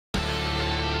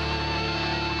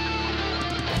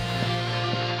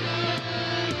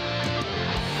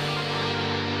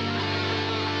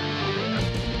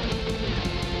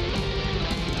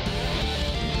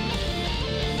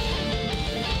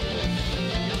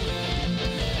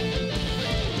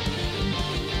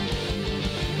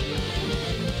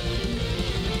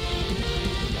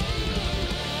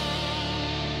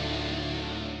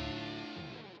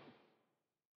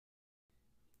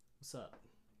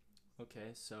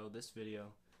Hi, so this video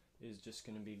is just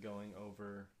going to be going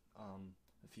over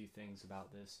a few things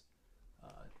about this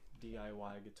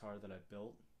DIY guitar that I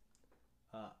built.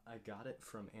 I got it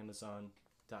from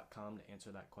Amazon.com to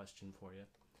answer that question for you.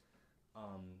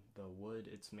 The wood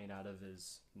it's made out of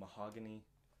is mahogany.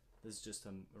 This is just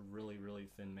a really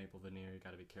thin maple veneer. You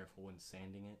got to be careful when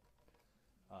sanding it.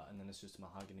 And then it's just a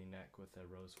mahogany neck with a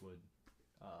rosewood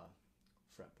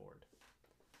fretboard.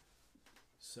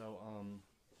 So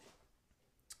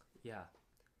yeah,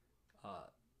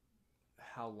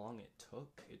 how long it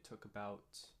took? It took about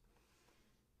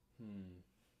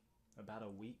a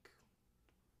week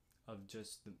of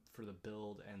just for the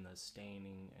build and the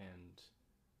staining and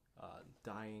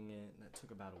dyeing it. That took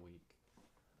about a week.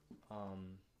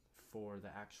 For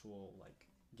the actual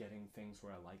getting things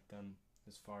where I like them,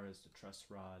 as far as the truss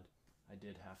rod, I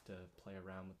did have to play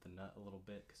around with the nut a little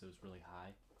bit because it was really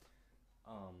high.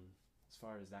 As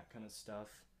far as that kind of stuff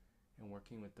and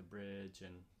working with the bridge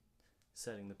and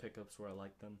setting the pickups where I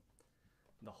like them,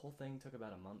 the whole thing took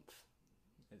about a month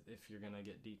if you're gonna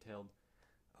get detailed,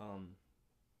 and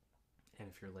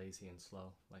if you're lazy and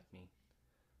slow like me,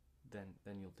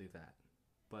 then you'll do that.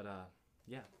 But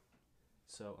yeah,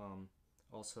 so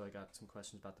also I got some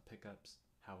questions about the pickups.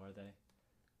 How are they?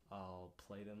 I'll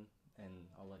play them and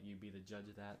I'll let you be the judge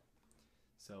of that.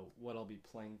 So what I'll be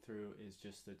playing through is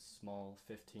just a small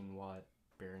 15-watt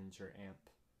Behringer amp.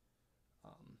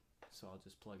 So I'll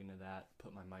just plug into that,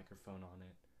 put my microphone on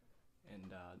it,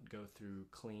 and go through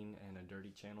clean and a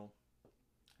dirty channel,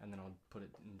 and then I'll put it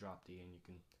in drop D and you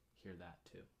can hear that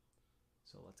too.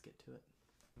 So let's get to it.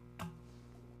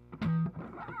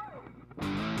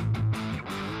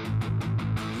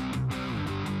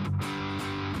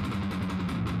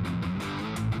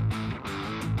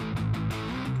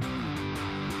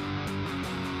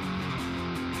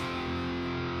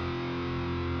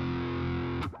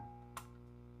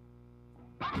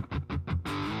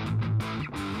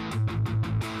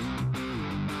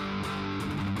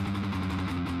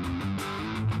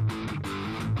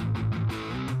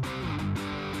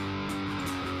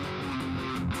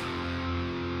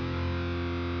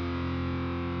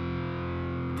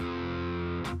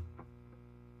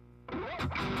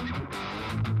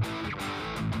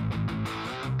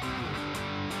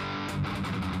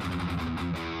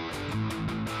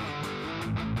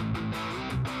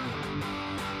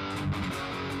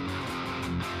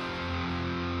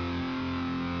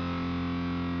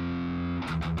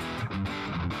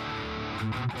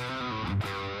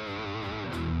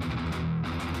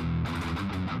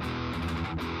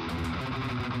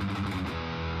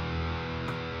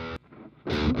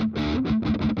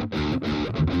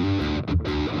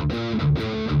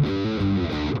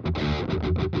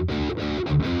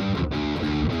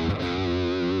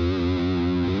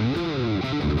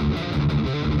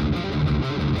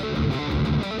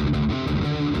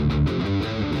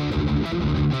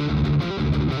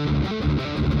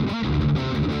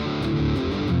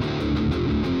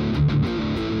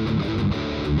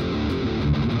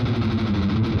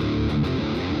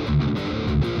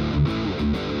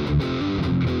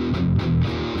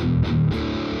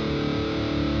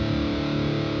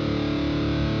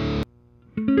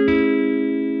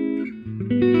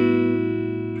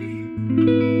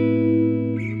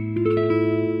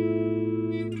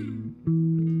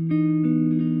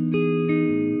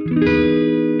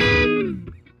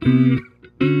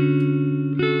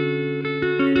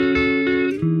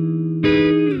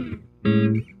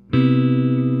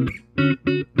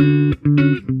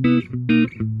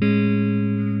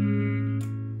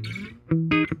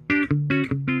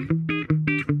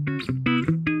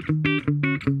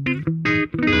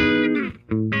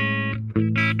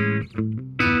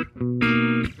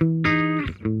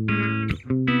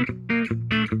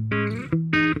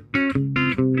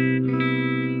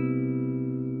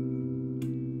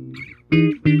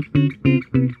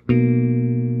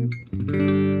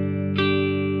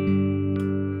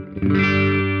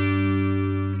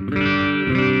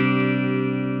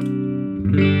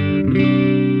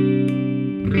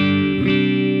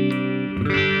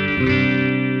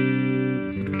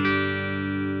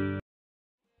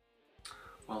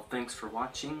 Well, thanks for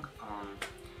watching.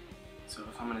 So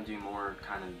if I'm going to do more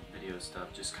kind of video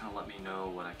stuff, just kind of let me know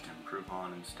what I can improve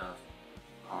on and stuff.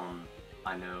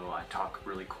 I know I talk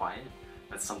really quiet.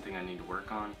 That's something I need to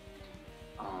work on.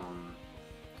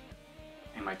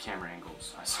 And my camera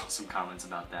angles, I saw some comments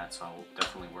about that, so I will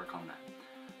definitely work on that.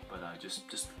 But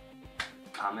just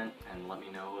comment and let me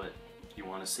know what you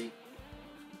want to see.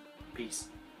 Peace.